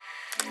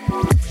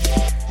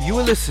You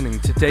are listening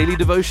to Daily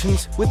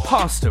Devotions with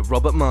Pastor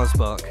Robert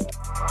Marsbach.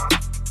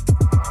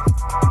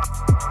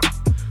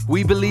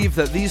 We believe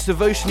that these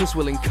devotions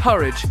will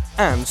encourage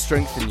and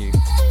strengthen you.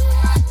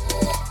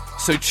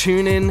 So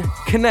tune in,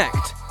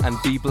 connect, and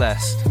be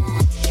blessed.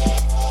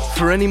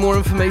 For any more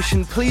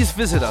information, please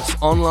visit us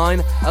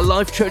online at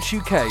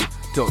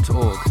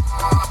lifechurchuk.org.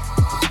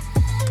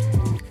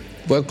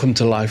 Welcome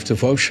to Life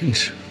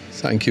Devotions.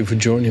 Thank you for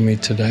joining me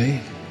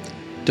today.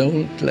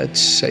 Don't let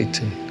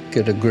Satan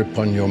get a grip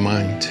on your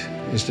mind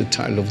is the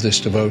title of this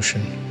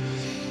devotion.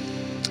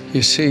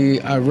 You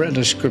see, I read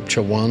a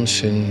scripture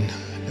once in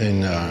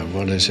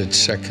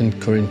 2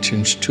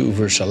 Corinthians 2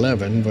 verse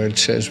 11, where it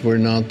says we're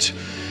not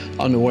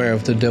unaware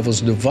of the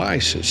devil's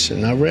devices.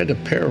 And I read a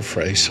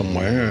paraphrase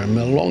somewhere a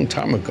long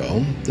time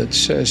ago that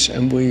says,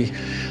 and we're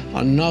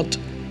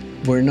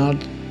not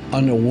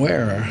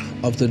unaware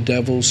of the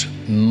devil's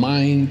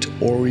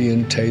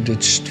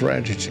mind-orientated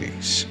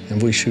strategies,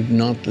 and we should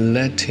not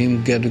let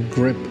him get a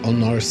grip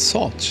on our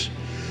thoughts.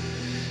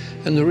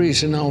 And the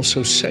reason I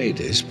also say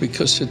this,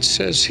 because it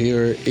says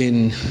here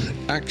in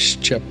Acts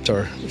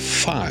chapter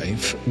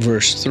 5,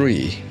 verse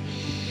 3,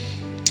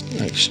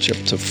 Acts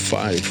chapter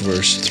 5,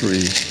 verse 3,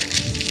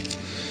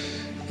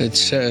 it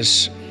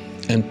says,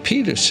 and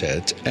Peter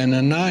said,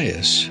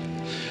 Ananias,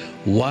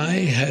 why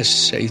has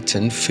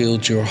Satan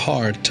filled your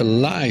heart to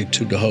lie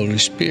to the Holy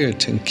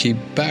Spirit and keep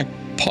back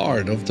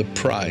part of the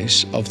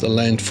price of the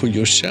land for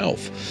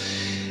yourself?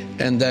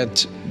 And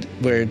that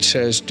where it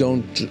says,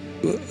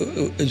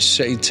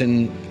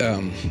 Satan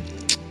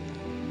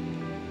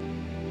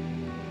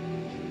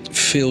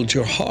filled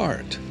your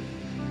heart.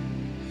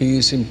 He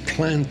has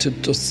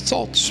implanted the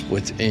thoughts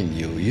within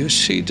you. You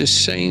see the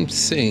same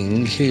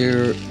thing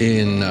here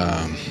in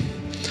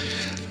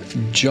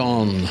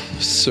John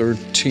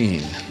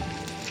 13.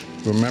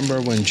 Remember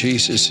when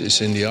Jesus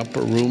is in the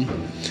upper room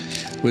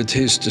with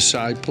his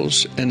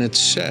disciples, and it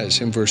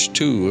says in verse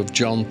 2 of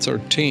John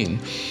 13,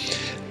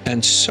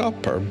 and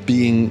supper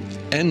being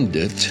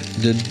ended,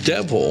 the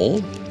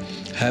devil,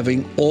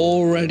 having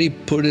already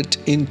put it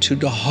into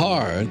the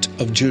heart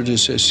of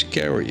Judas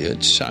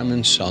Iscariot,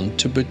 Simon's son,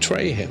 to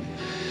betray him,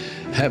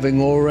 having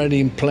already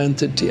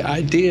implanted the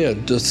idea,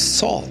 the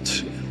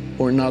thought,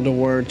 or in other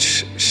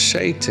words,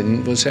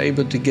 Satan was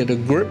able to get a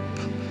grip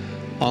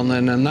on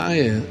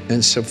Ananias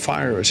and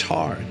Sapphira's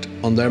heart,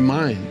 on their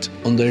mind,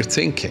 on their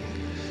thinking.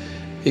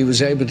 He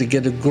was able to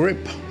get a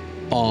grip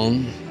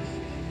on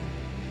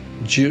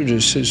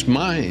Judas's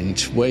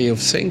mind, way of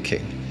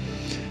thinking.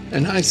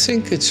 And I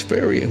think it's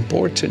very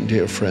important,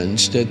 dear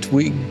friends, that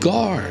we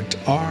guard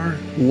our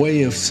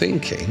way of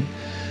thinking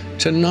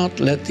to not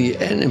let the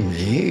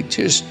enemy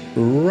just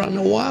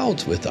run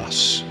wild with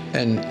us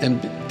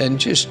and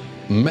just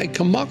make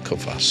a mock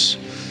of us.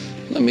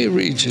 Let me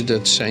read you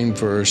that same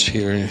verse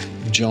here,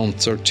 John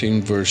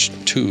 13, verse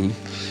 2,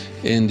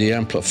 in the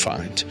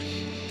Amplified.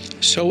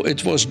 So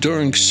it was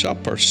during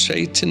supper,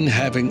 Satan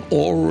having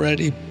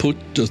already put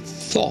the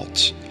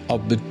thought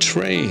of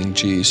betraying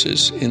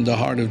Jesus in the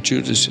heart of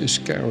Judas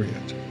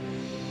Iscariot.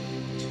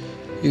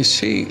 You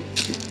see,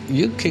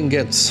 you can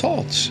get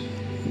thoughts,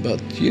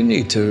 but you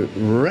need to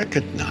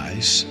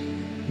recognize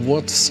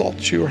what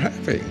thoughts you're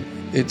having.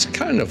 It's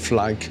kind of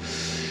like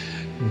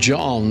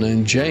John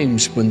and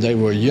James when they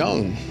were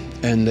young,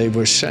 and they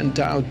were sent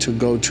out to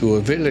go to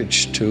a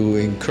village to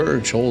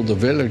encourage all the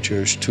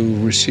villagers to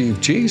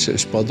receive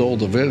Jesus, but all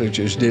the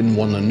villagers didn't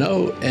want to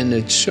know, and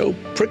it so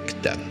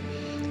pricked them,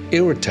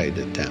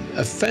 irritated them,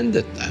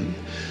 offended them,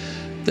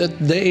 that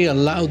they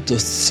allowed the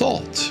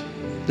thought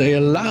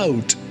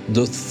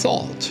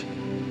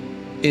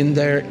in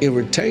their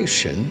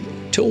irritation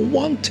to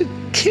want to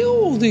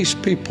kill these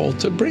people,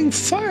 to bring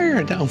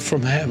fire down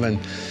from heaven.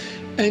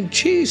 And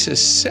Jesus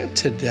said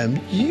to them,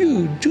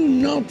 you do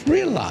not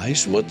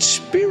realize what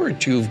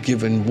spirit you've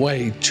given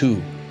way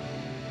to.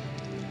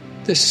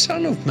 The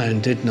Son of Man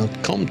did not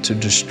come to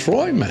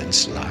destroy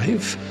man's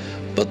life,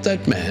 but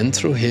that man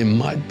through him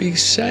might be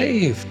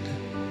saved.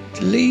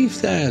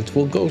 Leave that,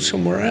 we'll go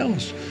somewhere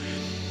else.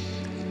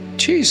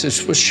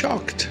 Jesus was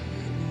shocked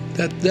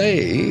that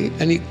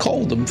and he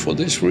called them for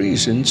this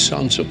reason,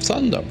 sons of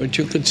thunder, but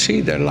you could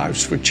see their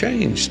lives were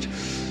changed.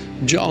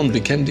 John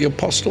became the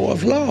apostle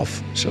of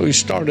love. So he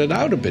started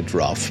out a bit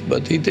rough,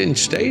 but he didn't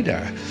stay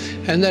there.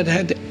 And that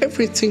had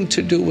everything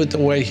to do with the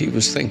way he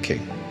was thinking.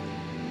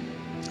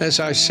 As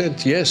I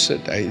said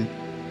yesterday,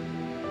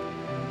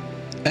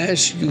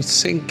 as you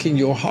think in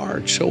your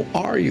heart, so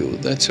are you.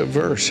 That's a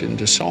verse in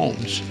the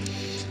Psalms.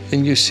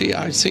 And you see,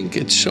 I think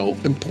it's so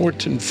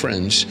important,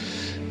 friends,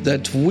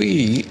 that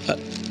we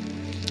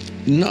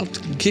not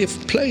give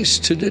place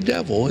to the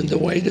devil in the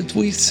way that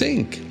we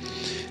think.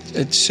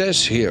 It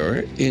says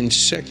here in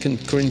 2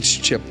 Corinthians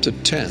chapter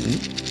 10,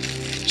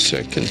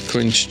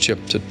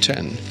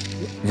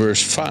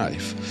 verse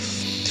 5,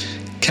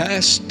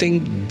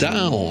 casting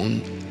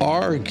down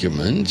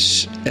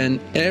arguments and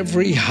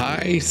every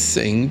high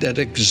thing that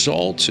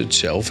exalts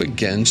itself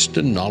against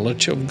the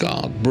knowledge of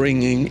God,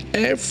 bringing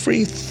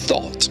every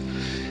thought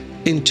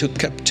into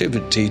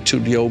captivity to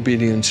the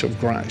obedience of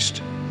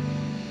Christ.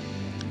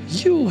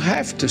 you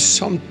have to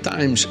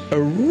sometimes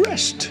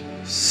arrest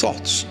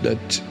thoughts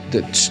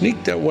that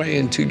sneak their way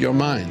into your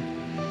mind.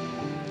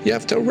 You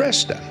have to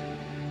arrest them.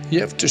 You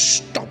have to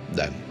stop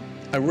them.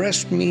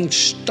 Arrest means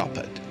stop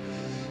it.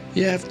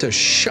 You have to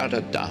shut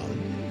it down.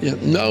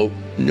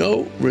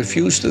 No,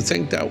 refuse to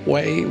think that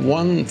way.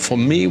 For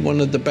me, one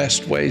of the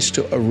best ways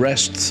to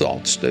arrest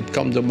thoughts that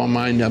come to my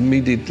mind, I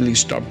immediately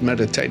start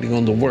meditating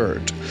on the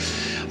Word.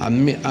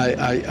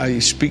 I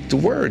speak the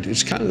Word.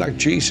 It's kind of like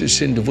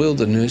Jesus in the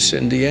wilderness,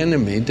 and the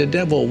enemy, the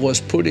devil, was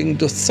putting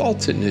the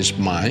thought in his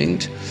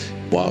mind,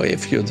 well,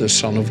 if you're the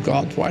Son of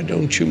God, why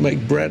don't you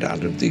make bread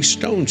out of these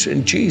stones?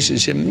 And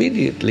Jesus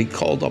immediately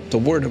called up the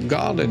Word of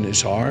God in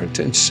his heart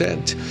and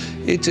said,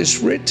 it is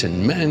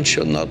written, man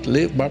shall not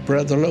live by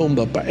bread alone,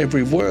 but by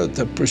every word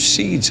that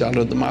proceeds out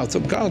of the mouth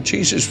of God.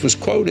 Jesus was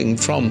quoting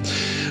from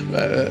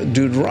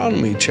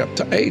Deuteronomy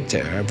chapter 8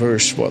 there,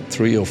 verse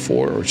 3 or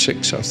 4 or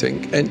 6, I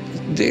think.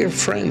 And dear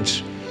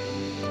friends,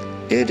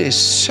 it is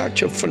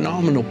such a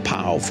phenomenal,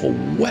 powerful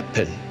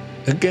weapon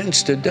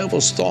against the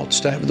devil's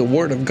thoughts to have the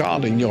Word of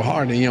God in your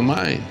heart and your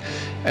mind.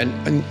 And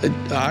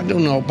I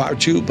don't know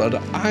about you, but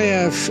I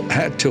have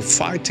had to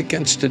fight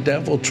against the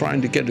devil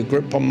trying to get a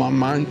grip on my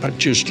mind by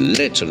just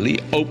literally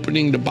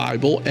opening the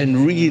Bible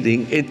and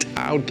reading it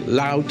out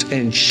loud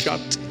and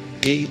shut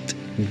it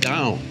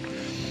down.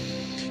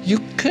 You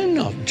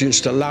cannot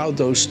just allow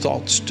those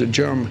thoughts to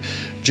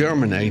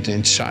germinate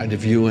inside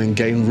of you and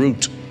gain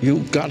root.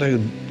 You've got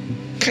to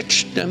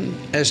catch them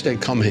as they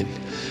come in.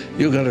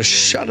 You got to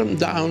shut them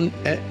down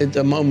at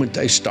the moment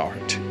they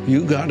start.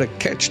 You got to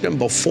catch them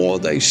before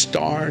they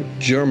start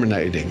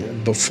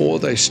germinating, before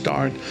they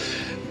start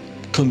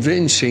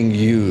convincing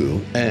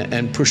you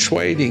and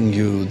persuading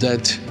you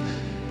that,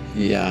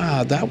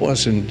 that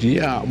wasn't,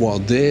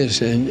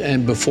 this,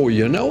 and before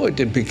you know it,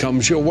 it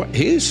becomes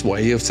his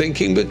way of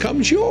thinking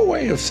becomes your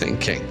way of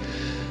thinking.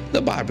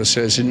 The Bible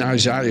says in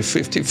Isaiah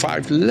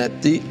 55,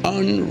 let the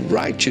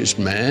unrighteous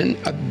man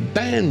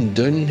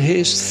abandon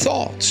his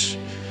thoughts.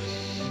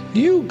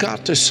 You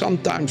got to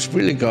sometimes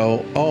really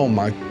go, oh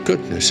my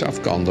goodness,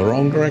 I've gone the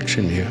wrong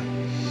direction here.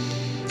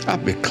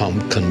 I've become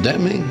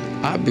condemning.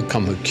 I've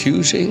become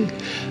accusing.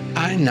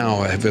 I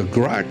now have a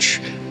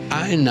grudge.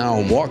 I now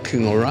am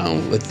walking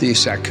around with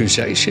these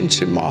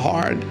accusations in my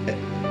heart.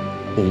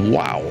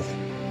 Wow.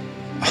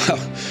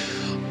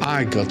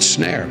 I got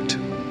snared.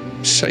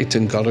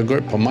 Satan got a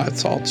grip on my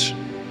thoughts.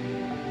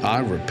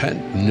 I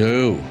repent.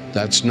 No,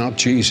 that's not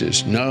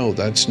Jesus. No,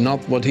 that's not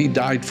what he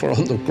died for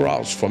on the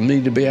cross, for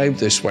me to behave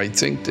this way,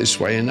 think this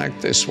way, and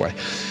act this way.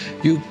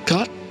 You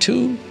got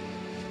to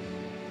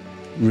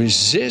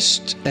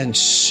resist and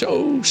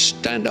so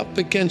stand up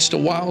against the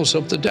wiles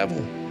of the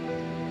devil.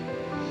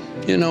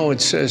 You know, it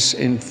says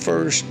in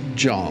 1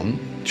 John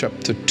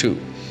chapter 2,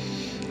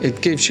 it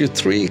gives you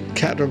 3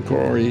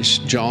 categories.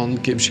 John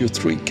gives you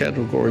 3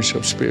 categories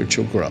of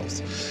spiritual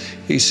growth.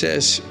 He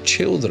says,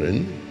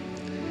 children,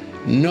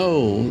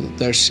 know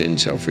their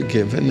sins are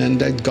forgiven and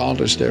that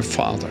God is their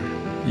Father.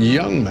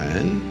 Young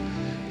man,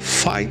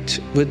 fight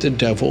with the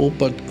devil,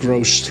 but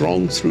grow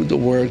strong through the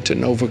Word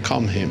and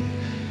overcome him.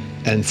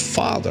 And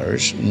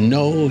fathers,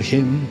 know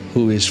him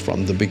who is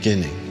from the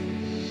beginning.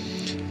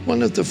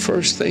 One of the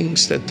first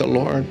things that the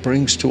Lord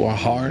brings to our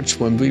hearts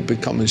when we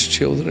become his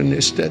children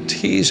is that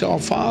he is our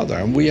Father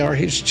and we are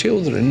his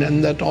children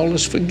and that all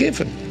is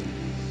forgiven.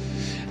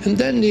 And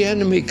then the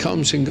enemy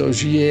comes and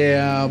goes,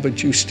 yeah,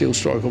 but you still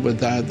struggle with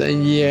that.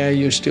 And yeah,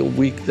 you're still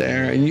weak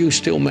there. And you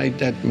still made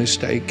that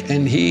mistake.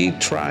 And he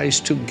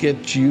tries to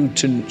get you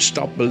to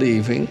stop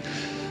believing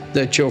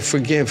that you're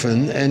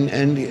forgiven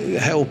and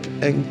help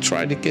and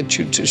try to get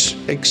you to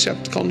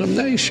accept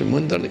condemnation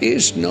when there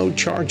is no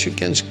charge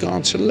against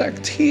God's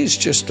elect. He's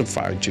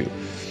justified you.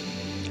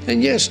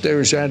 And yes,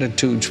 there's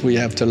attitudes we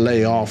have to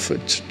lay off.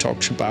 It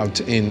talks about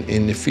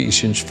in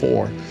Ephesians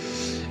 4.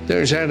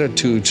 There's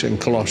attitudes in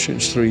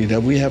Colossians 3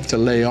 that we have to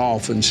lay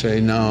off and say,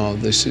 no,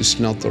 this is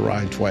not the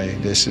right way.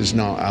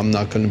 I'm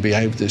not going to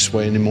behave this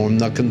way anymore. I'm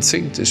not going to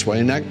think this way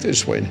and act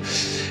this way.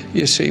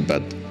 You see,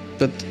 but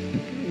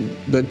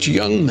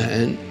young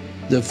man,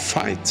 the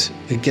fight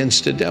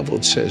against the devil,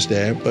 it says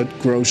there, but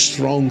grow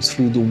strong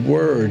through the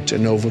Word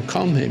and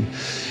overcome him.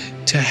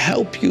 To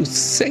help you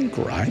think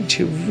right,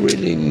 you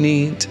really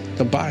need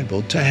the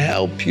Bible to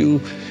help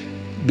you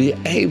be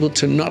able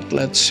to not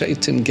let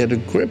Satan get a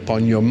grip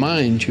on your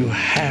mind. You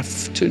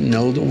have to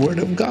know the Word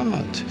of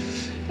God.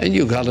 And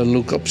you got to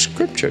look up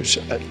scriptures.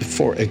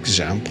 For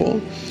example,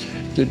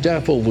 the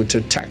devil would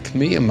attack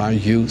me in my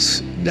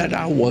youth that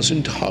I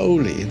wasn't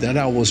holy, that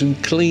I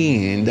wasn't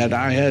clean, that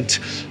I had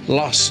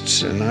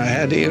lusts and I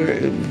had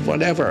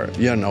whatever,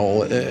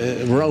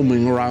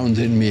 roaming around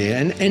in me.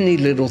 And any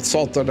little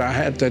thought that I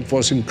had that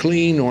wasn't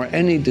clean or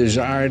any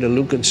desire to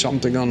look at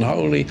something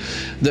unholy,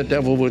 the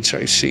devil would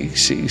say, see,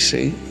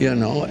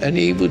 and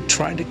he would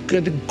try to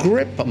get a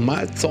grip on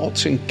my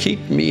thoughts and keep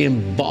me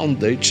in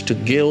bondage to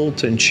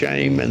guilt and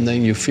shame, and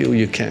then you feel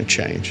you can't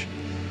change.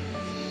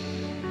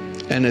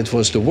 And it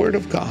was the Word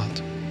of God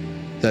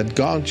that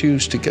God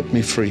used to get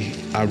me free.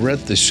 I read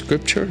the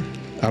scripture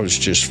I was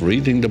just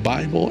reading the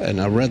Bible, and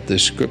I read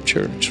this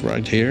scripture. It's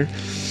right here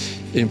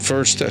in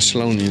 1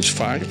 Thessalonians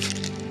 5,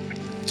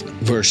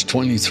 verse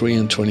 23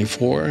 and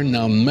 24.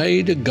 Now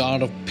may the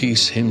God of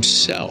peace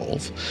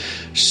himself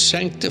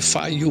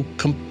sanctify you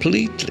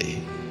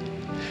completely,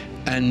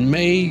 and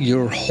may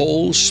your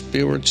whole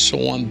spirit,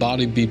 soul, and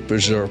body be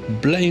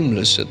preserved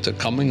blameless at the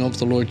coming of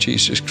the Lord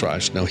Jesus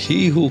Christ. Now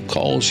he who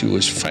calls you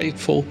is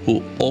faithful,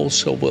 who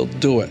also will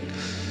do it.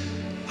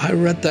 I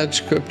read that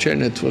scripture,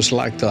 and it was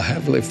like the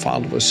Heavenly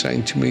Father was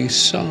saying to me,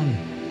 son,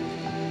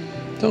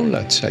 don't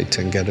let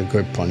Satan get a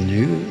grip on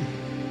you.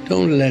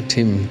 Don't let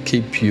him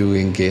keep you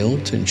in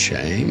guilt and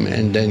shame,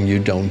 and then you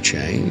don't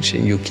change,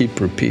 and you keep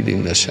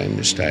repeating the same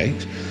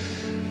mistakes.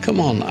 Come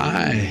on,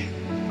 I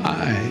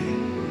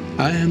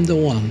am the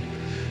one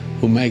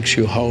who makes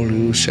you holy,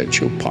 who sets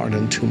you apart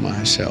unto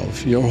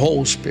myself. Your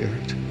whole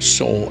spirit,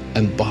 soul,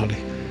 and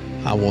body,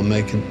 I will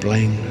make it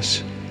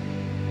blameless.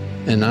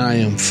 And I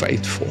am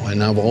faithful,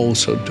 and I will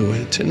also do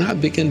it. And I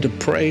begin to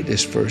pray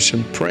this verse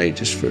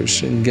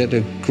and get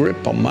a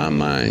grip on my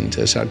mind,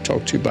 as I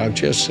talked to you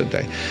about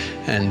yesterday.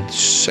 And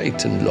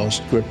Satan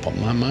lost grip on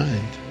my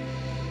mind.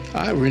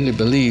 I really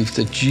believe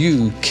that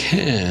you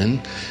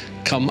can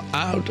come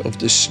out of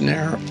the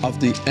snare of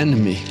the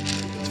enemy.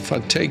 If I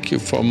take you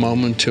for a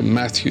moment to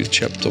Matthew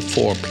chapter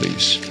 4,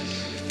 please.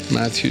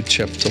 Matthew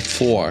chapter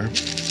 4,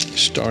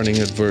 starting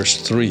at verse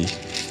 3.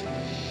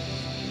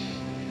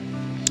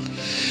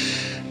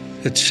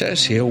 It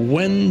says here,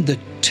 when the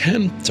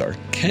tempter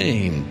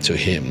came to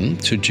him,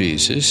 to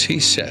Jesus, he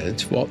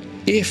said, well,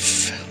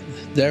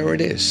 if, there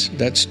it is,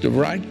 that's the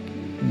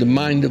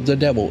mind of the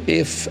devil.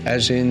 If,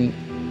 as in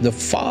the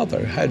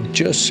Father had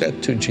just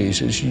said to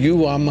Jesus,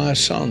 you are my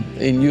son,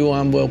 in you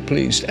I'm well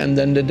pleased. And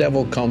then the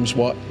devil comes,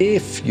 well,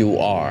 if you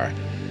are.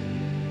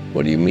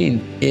 What do you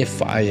mean,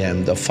 if I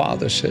am? The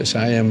Father says,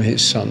 I am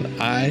his son.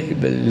 I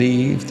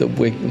believe the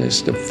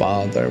witness the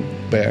Father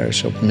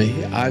bears of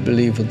me. I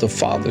believe what the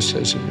Father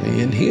says of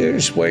me. And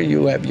here's where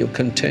you have your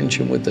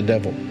contention with the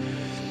devil.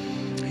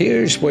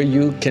 Here's where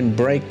you can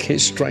break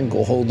his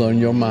stranglehold on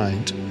your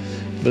mind.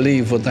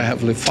 Believe what the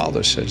Heavenly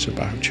Father says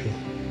about you.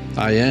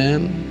 I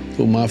am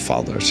who my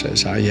Father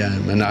says I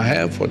am. And I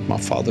have what my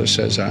Father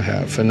says I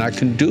have. And I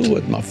can do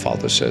what my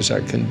Father says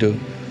I can do.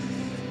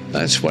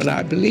 That's what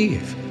I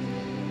believe.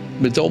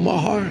 With all my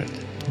heart.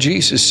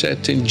 Jesus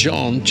said in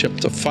John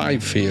chapter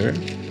 5 here,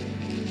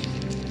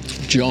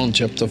 John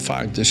chapter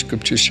 5, the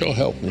scripture shall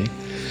help me.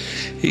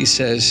 He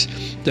says,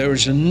 there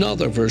is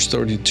another, verse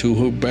 32,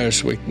 who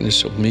bears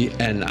witness of me,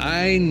 and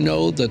I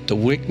know that the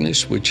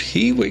witness which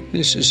he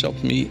witnesses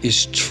of me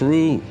is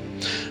true.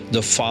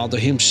 The Father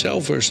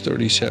himself, verse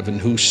 37,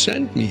 who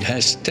sent me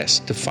has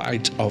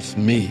testified of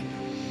me.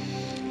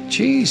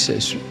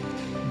 Jesus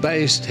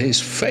based his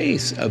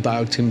faith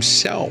about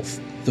himself.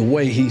 The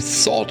way he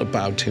thought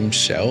about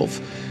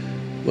himself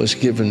was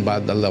given by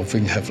the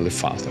loving Heavenly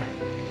Father.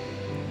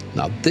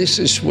 Now, this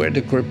is where the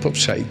grip of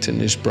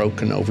Satan is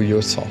broken over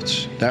your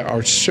thoughts. There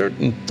are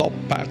certain thought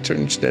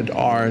patterns that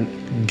are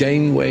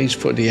gainways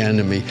for the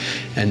enemy,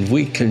 and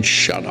we can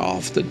shut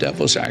off the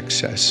devil's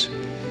access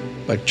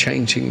by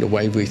changing the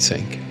way we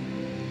think.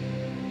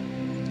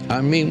 I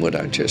mean what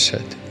I just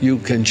said. You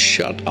can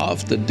shut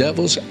off the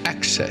devil's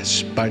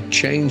access by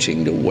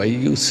changing the way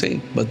you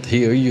think. But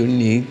here you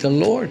need the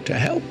Lord to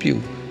help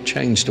you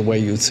change the way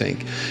you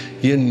think.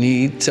 You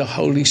need the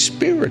Holy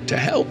Spirit to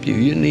help you.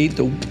 You need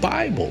the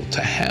Bible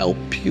to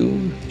help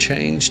you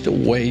change the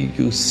way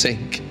you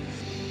think.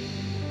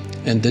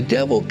 And the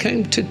devil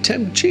came to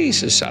tempt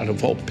Jesus out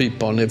of all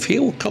people. And if he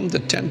will come to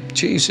tempt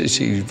Jesus,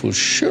 he will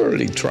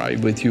surely try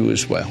with you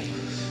as well.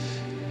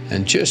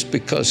 And just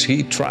because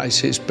he tries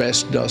his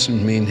best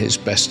doesn't mean his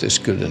best is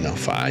good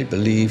enough. I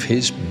believe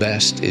his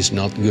best is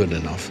not good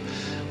enough.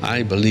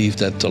 I believe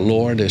that the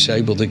Lord is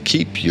able to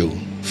keep you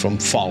from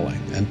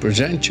falling and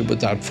present you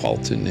without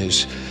fault in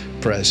his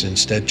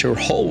presence, that your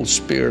whole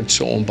spirit,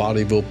 soul, and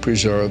body will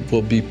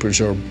be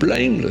preserved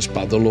blameless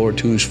by the Lord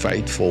who is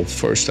faithful.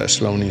 1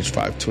 Thessalonians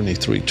 5,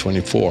 23,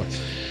 24.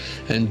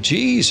 And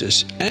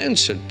Jesus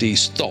answered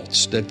these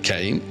thoughts that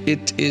came,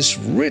 it is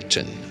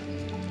written,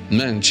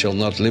 man shall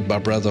not live by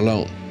bread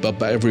alone, but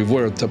by every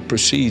word that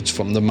proceeds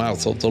from the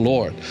mouth of the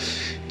Lord.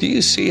 Do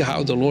you see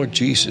how the Lord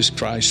Jesus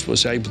Christ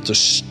was able to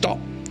stop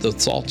the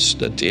thoughts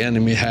that the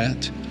enemy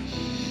had?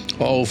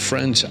 Oh,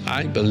 friends,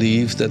 I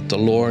believe that the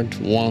Lord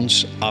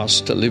wants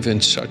us to live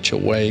in such a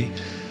way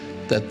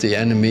that the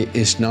enemy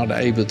is not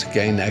able to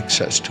gain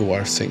access to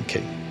our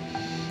thinking.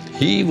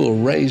 He will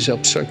raise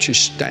up such a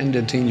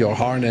standard in your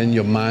heart and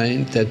your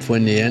mind that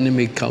when the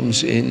enemy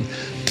comes in,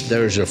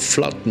 there's a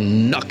flood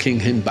knocking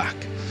him back.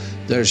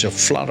 There's a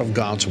flood of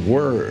God's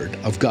word,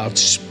 of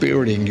God's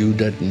Spirit in you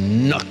that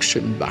knocks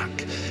him back.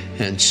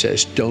 and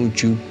says,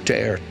 don't you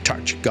dare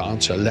touch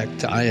God's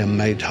elect. I am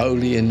made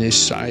holy in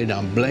His sight.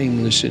 I'm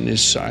blameless in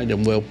His sight.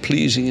 I'm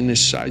well-pleasing in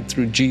His sight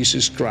through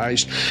Jesus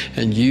Christ.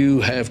 And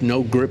you have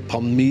no grip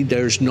on me.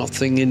 There's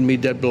nothing in me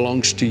that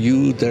belongs to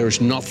you.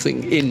 There's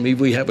nothing in me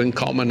we have in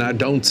common. I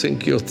don't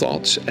think your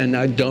thoughts, and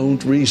I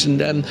don't reason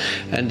them,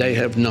 and they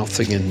have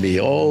nothing in me.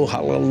 Oh,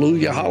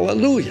 hallelujah,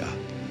 hallelujah.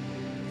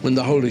 When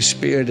the Holy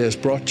Spirit has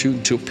brought you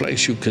to a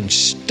place you can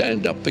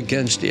stand up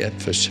against the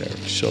adversary.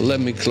 So let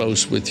me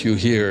close with you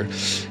here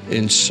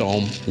in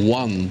Psalm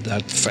 1,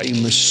 that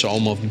famous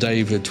Psalm of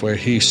David, where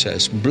he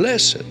says,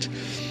 blessed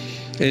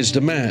is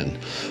the man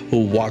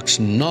who walks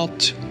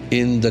not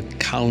in the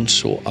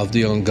counsel of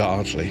the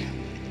ungodly.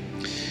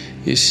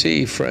 You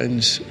see,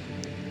 friends,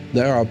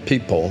 there are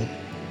people,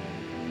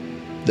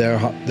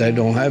 they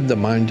don't have the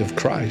mind of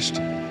Christ.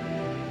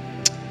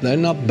 They're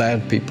not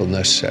bad people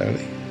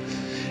necessarily.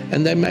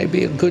 And they may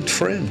be a good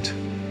friend,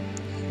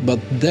 but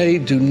they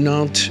do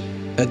not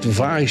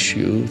advise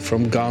you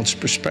from God's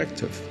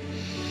perspective.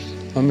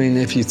 I mean,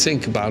 if you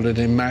think about it,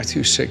 in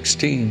Matthew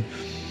 16,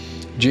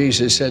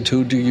 Jesus said,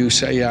 who do you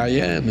say I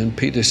am? And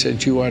Peter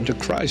said, you are the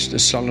Christ, the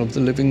Son of the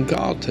living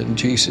God. And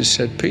Jesus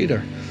said,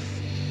 Peter,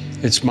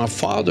 it's my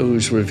Father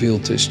who's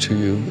revealed this to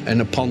you.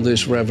 And upon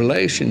this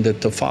revelation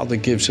that the Father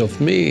gives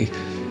of me,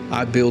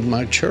 I build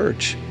my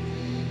church.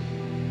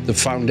 The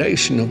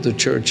foundation of the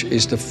church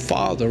is the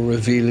Father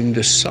revealing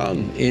the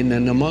Son in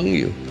and among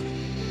you.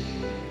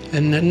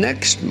 And the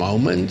next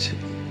moment,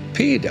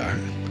 Peter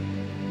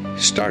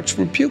starts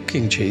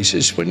rebuking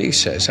Jesus when he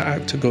says, I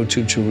have to go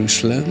to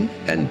Jerusalem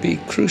and be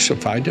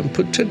crucified and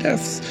put to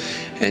death.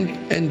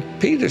 And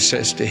Peter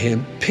says to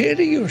him,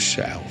 pity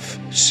yourself,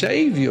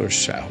 save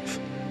yourself.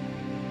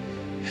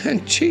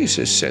 And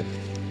Jesus said,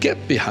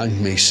 get behind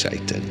me,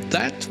 Satan.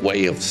 That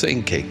way of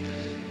thinking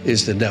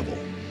is the devil.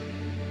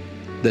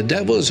 The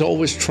devil is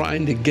always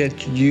trying to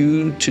get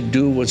you to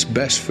do what's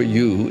best for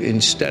you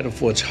instead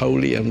of what's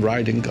holy and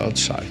right in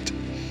God's sight.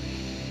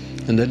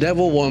 And the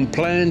devil will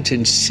implant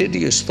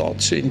insidious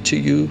thoughts into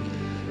you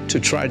to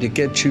try to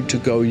get you to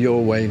go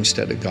your way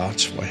instead of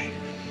God's way.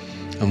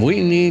 And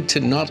we need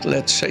to not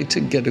let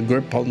Satan get a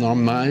grip on our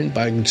mind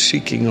by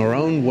seeking our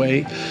own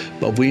way,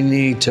 but we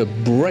need to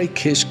break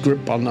his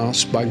grip on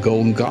us by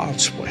going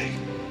God's way.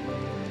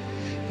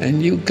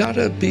 And you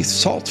gotta be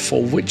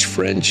thoughtful which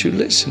friends you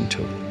listen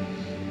to.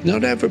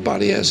 Not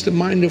everybody has the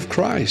mind of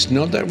Christ.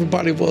 Not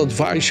everybody will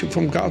advise you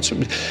from God's.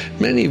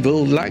 Many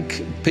will,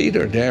 like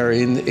Peter there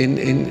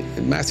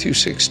in Matthew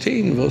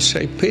 16, will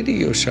say, pity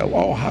yourself.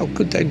 Oh, how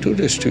could they do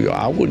this to you?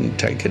 I wouldn't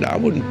take it. I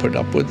wouldn't put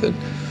up with it.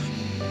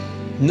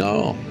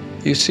 No.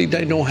 You see,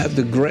 they don't have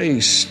the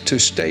grace to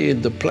stay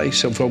in the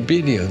place of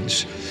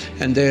obedience,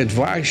 and they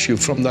advise you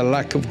from the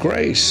lack of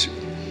grace.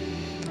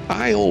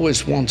 I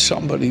always want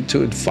somebody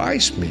to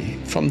advise me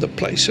from the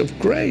place of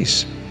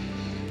grace,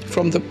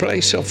 from the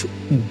place of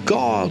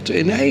God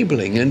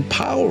enabling,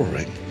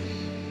 empowering.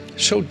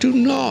 So do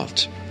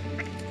not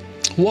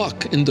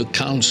walk in the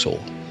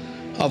counsel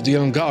of the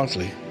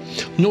ungodly,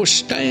 nor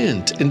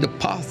stand in the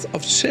path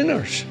of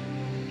sinners.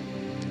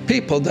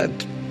 People that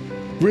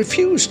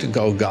refuse to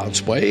go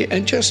God's way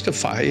and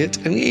justify it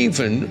and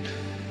even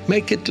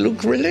make it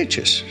look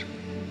religious.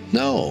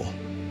 No.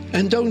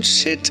 And don't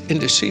sit in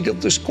the seat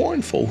of the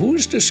scornful.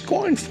 Who's the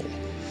scornful?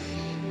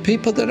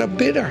 People that are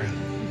bitter.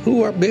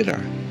 Who are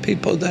bitter?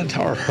 People that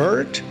are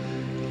hurt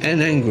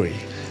and angry.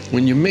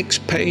 When you mix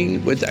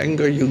pain with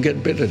anger, you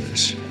get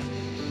bitterness.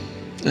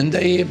 And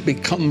they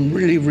become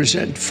really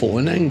resentful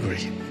and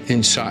angry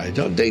inside.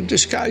 Or they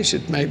disguise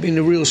it maybe in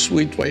a real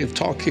sweet way of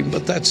talking,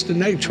 but that's the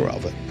nature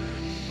of it.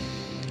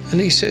 And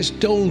he says,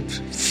 don't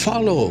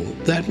follow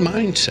that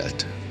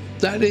mindset.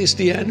 That is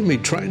the enemy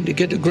trying to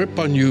get a grip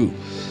on you.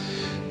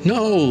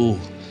 No.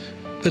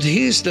 But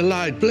here's the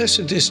light.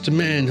 Blessed is the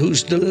man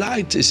whose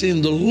delight is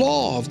in the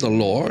law of the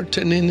Lord,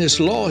 and in his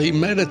law he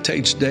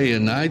meditates day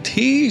and night.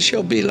 He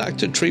shall be like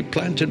the tree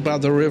planted by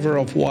the river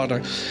of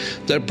water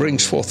that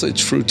brings forth its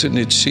fruit in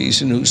its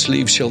season, whose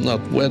leaves shall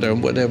not wither,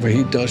 and whatever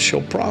he does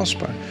shall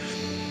prosper.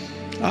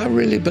 I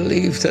really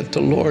believe that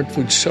the Lord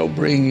would so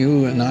bring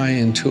you and I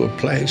into a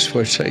place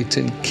where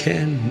Satan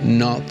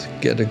cannot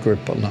get a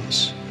grip on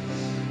us.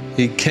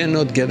 He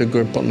cannot get a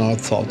grip on our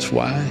thoughts.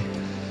 Why?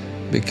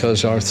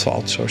 Because our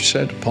thoughts are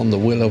set upon the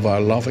will of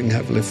our loving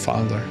Heavenly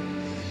Father.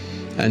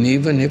 And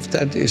even if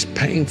that is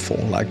painful,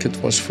 like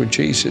it was for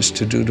Jesus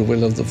to do the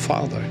will of the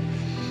Father,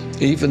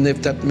 even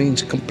if that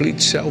means complete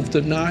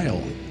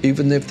self-denial,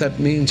 even if that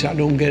means I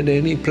don't get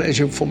any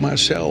pleasure for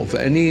myself,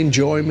 any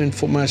enjoyment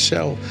for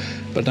myself,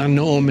 but I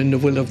know I'm in the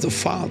will of the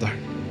Father.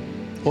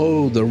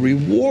 Oh, the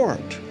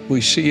reward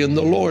we see in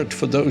the Lord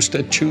for those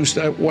that choose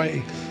that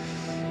way.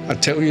 I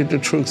tell you the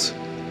truth,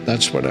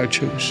 that's what I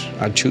choose.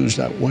 I choose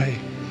that way.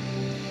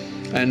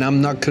 And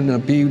I'm not going to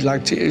be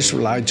like the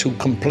Israelites who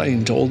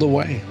complained all the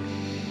way.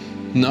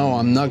 No,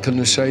 I'm not going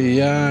to say,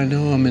 yeah, I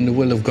know I'm in the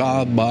will of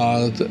God,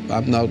 but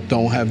I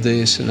don't have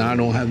this, and I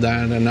don't have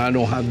that, and I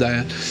don't have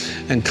that,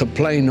 and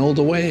complain all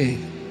the way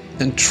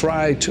and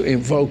try to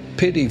invoke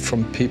pity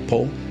from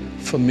people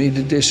for me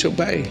to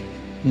disobey.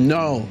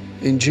 No,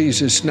 in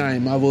Jesus'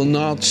 name. I will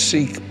not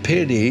seek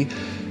pity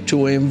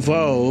to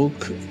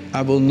invoke,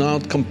 I will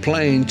not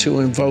complain to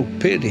invoke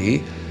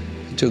pity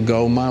to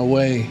go my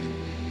way.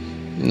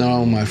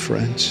 No, my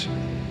friends,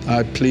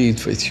 I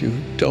plead with you,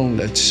 don't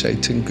let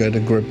Satan get a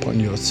grip on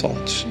your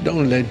thoughts.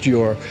 Don't let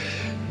your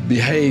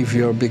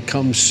behavior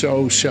become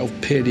so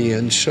self-pity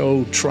and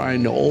so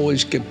trying to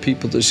always get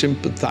people to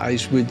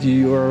sympathize with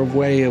your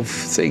way of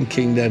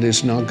thinking that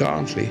is not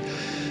godly.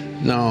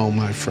 No,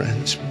 my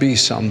friends, be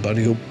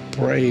somebody who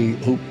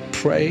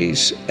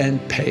prays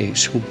and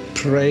pays, who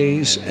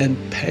prays and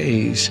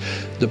pays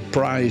the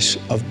price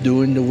of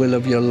doing the will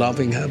of your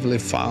loving Heavenly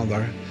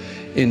Father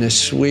in a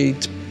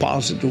sweet,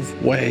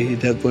 positive way,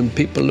 that when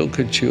people look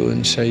at you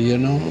and say, you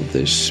know,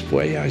 this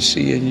way I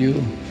see in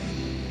you,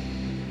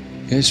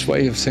 his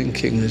way of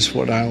thinking is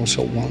what I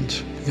also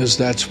want, because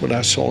that's what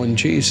I saw in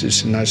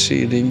Jesus and I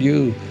see it in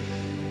you.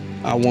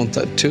 I want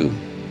that too.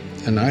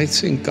 And I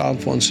think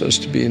God wants us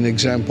to be an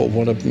example of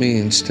what it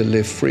means to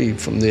live free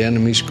from the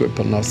enemy's grip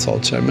on our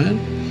thoughts. Amen?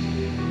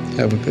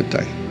 Have a good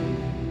day.